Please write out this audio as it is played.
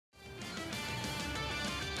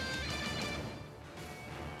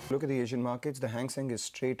Look at the Asian markets. The Hang Seng is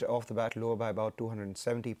straight off the bat lower by about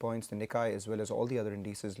 270 points. The Nikkei, as well as all the other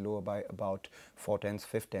indices, lower by about 4/10,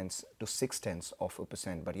 5/10 to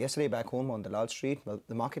 0.6%. But yesterday back home on the Lal Street, well,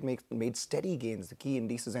 the market made steady gains. The key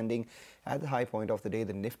indices ending at the high point of the day.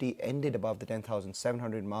 The Nifty ended above the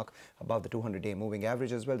 10,700 mark, above the 200-day moving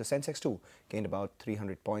average as well. The Sensex too gained about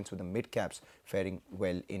 300 points, with the mid-caps faring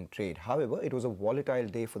well in trade. However, it was a volatile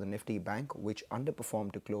day for the Nifty Bank, which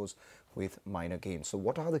underperformed to close with minor gains. So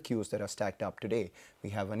what are the cues that are stacked up today? We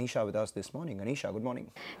have Anisha with us this morning. Anisha, good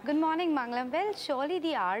morning. Good morning, Mangalam. Well, surely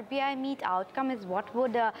the RBI meet outcome is what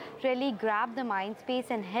would really grab the mind space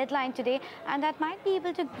and headline today, and that might be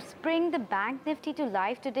able to bring the Bank Nifty to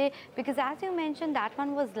life today, because as you mentioned, that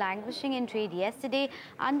one was languishing in trade yesterday,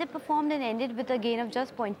 underperformed and ended with a gain of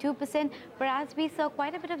just 0.2%, whereas we saw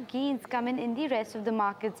quite a bit of gains come in the rest of the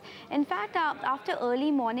markets. In fact, after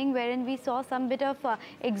early morning, wherein we saw some bit of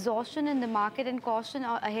exhaustion in the market and caution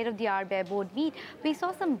ahead of the RBI Board meet, we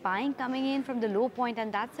saw some buying coming in from the low point,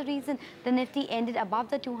 and that's the reason the Nifty ended above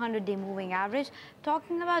the 200-day moving average.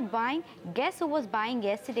 Talking about buying, guess who was buying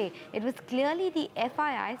yesterday? It was clearly the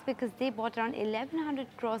FIIs, because they bought around 1,100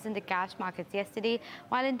 crores in the cash markets yesterday,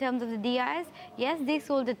 while in terms of the DIs, yes, they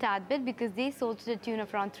sold a tad bit, because they sold to the tune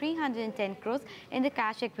of around 310 crores in the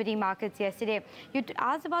cash equity markets yesterday. You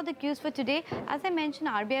asked about the cues for today. As I mentioned,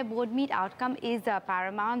 RBI Board meet outcome is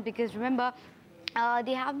paramount, because remember,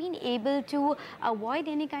 they have been able to avoid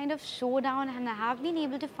any kind of showdown and have been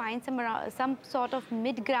able to find some sort of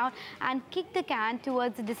mid-ground and kick the can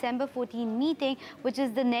towards the December 14 meeting, which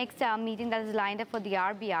is the next meeting that is lined up for the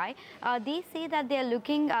RBI. They say that they are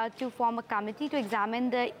looking to form a committee to examine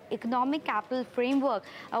the economic capital framework,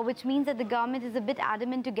 which means that the government is a bit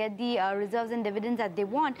adamant to get the reserves and dividends that they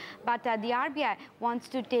want, but the RBI wants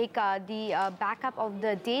to take the backup of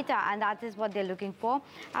the data, and that is what they're looking for.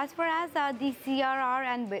 As far as the CRR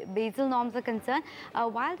and Basel norms are concerned,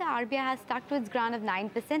 while the RBI has stuck to its ground of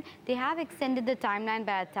 9%, they have extended the timeline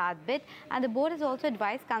by a tad bit, and the board has also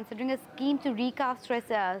advised considering a scheme to recast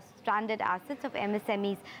stranded assets of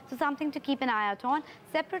MSMEs. So something to keep an eye out on.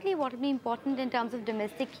 Separately, what will be important in terms of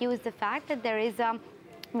domestic cue is the fact that there is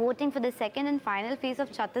voting for the second and final phase of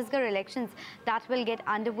Chhattisgarh elections that will get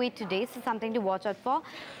underway today, so something to watch out for.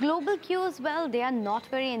 Global cues, well, they are not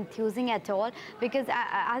very enthusing at all, because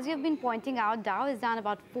as you've been pointing out, Dow is down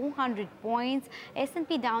about 400 points,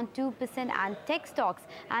 S&P down 2%, and tech stocks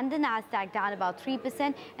and the Nasdaq down about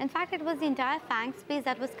 3%. In fact, it was the entire FANG space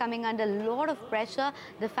that was coming under a lot of pressure.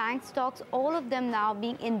 The FANG stocks, all of them now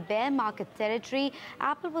being in bear market territory.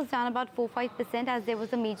 Apple was down about 4-5% as there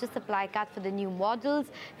was a major supply cut for the new models.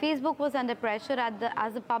 Facebook was under pressure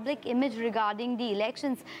as the public image regarding the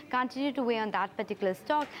elections continued to weigh on that particular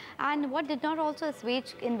stock. And what did not also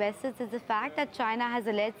assuage investors is the fact that China has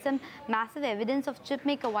alleged some massive evidence of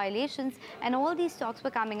chipmaker violations, and all these stocks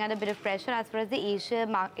were coming under a bit of pressure as far as the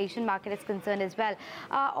Asian market is concerned as well.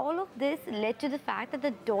 All of this led to the fact that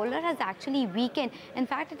the dollar has actually weakened. In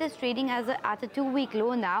fact, it is trading at a 2-week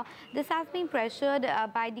low now. This has been pressured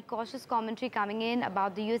by the cautious commentary coming in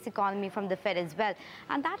about the US economy from the Fed as well.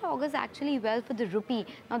 And that augurs actually well for the rupee.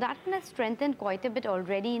 Now, that one has strengthened quite a bit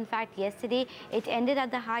already. In fact, yesterday, it ended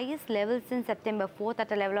at the highest level since September 4th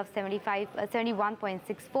at a level of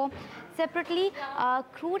 71.64. Separately,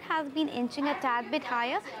 crude has been inching a tad bit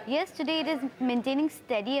higher. Yes, today it is maintaining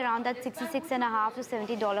steady around that $66.5 to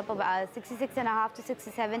 $70 per $66.5 to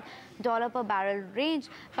 $67 per barrel range.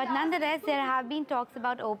 But nonetheless, there have been talks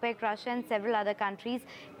about OPEC, Russia, and several other countries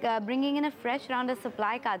bringing in a fresh round of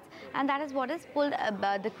supply cuts, and that is what has pulled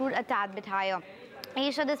the crude a tad bit higher.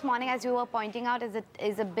 Asia this morning, as you were pointing out,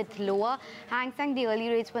 is a bit lower. Hang Seng, the early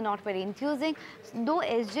rates were not very enthusing. Though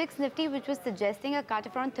SGX Nifty, which was suggesting a cut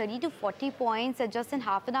of around 30 to 40 points just in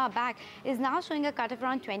half an hour back, is now showing a cut of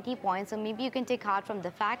around 20 points. So maybe you can take heart from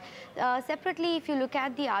the fact. Separately, if you look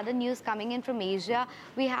at the other news coming in from Asia,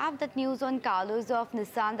 we have that news on Carlos of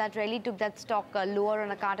Nissan that really took that stock lower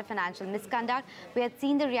on account of financial misconduct. We had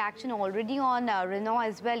seen the reaction already on Renault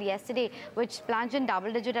as well yesterday, which plunged in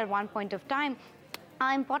double digit at one point of time.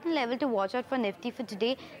 Important level to watch out for Nifty for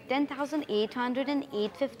today, 10,800 and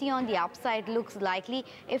 850 on the upside looks likely.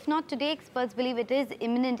 If not today, experts believe it is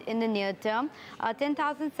imminent in the near term.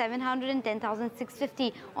 10,700 and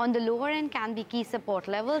 10,650 on the lower end can be key support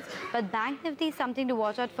levels. But Bank Nifty is something to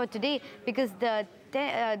watch out for today, because the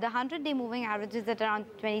 100-day moving average is at around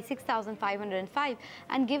 26,505,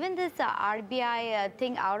 and given this RBI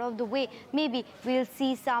thing out of the way, maybe we'll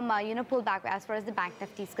see some pullback as far as the Bank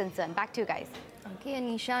Nifty is concerned. Back to you guys. Okay,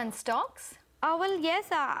 Anisha, and stocks? Well, yes,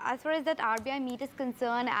 as far as that RBI meet is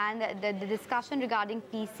concerned and the discussion regarding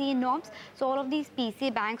PCA norms, so all of these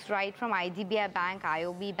PCA banks, right from IDBI Bank,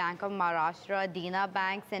 IOB, Bank of Maharashtra, Dena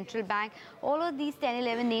Bank, Central Bank, all of these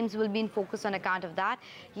 10-11 names will be in focus on account of that.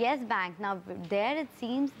 Yes Bank, now there it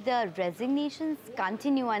seems the resignations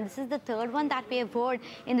continue, and this is the third one that we have heard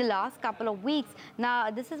in the last couple of weeks.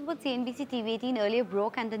 Now, this is what CNBC TV18 earlier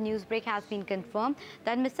broke, and the news break has been confirmed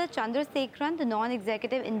that Mr. Chandrasekharan, the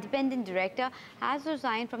non-executive independent director, has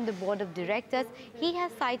resigned from the board of directors. He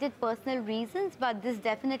has cited personal reasons, but this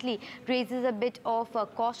definitely raises a bit of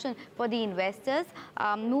caution for the investors.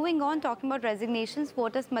 Moving on, talking about resignations,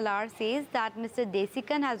 Fortis Malar says that Mr.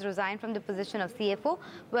 Desikan has resigned from the position of CFO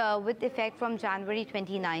with effect from January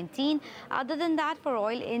 2019. Other than that, for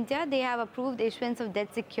Oil India, they have approved issuance of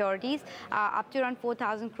debt securities up to around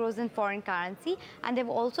 4,000 crores in foreign currency, and they've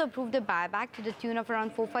also approved a buyback to the tune of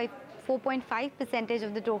around 4.5%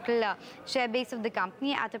 of the total share base of the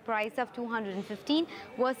company at a price of 215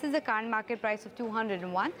 versus the current market price of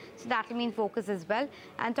 201. So that will mean focus as well.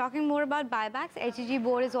 And talking more about buybacks, HEG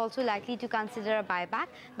board is also likely to consider a buyback,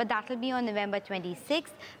 but that will be on November 26th.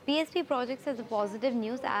 PSP Projects has a positive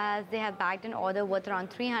news as they have bagged an order worth around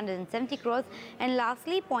 370 crores. And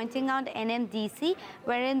lastly, pointing out NMDC,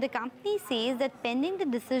 wherein the company says that pending the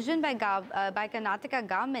decision by Karnataka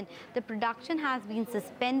government, the production has been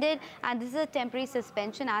suspended, and this is a temporary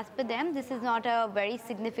suspension. As per them, this is not a very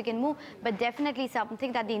significant move, but definitely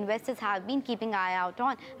something that the investors have been keeping an eye out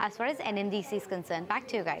on as far as NMDC is concerned. Back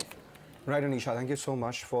to you guys. Right, Anisha, thank you so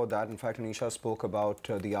much for that. In fact, Anisha spoke about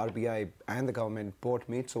the RBI and the government board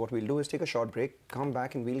meet. So what we'll do is take a short break, come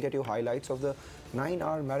back, and we'll get you highlights of the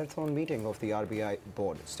 9-hour marathon meeting of the RBI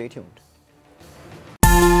board. Stay tuned.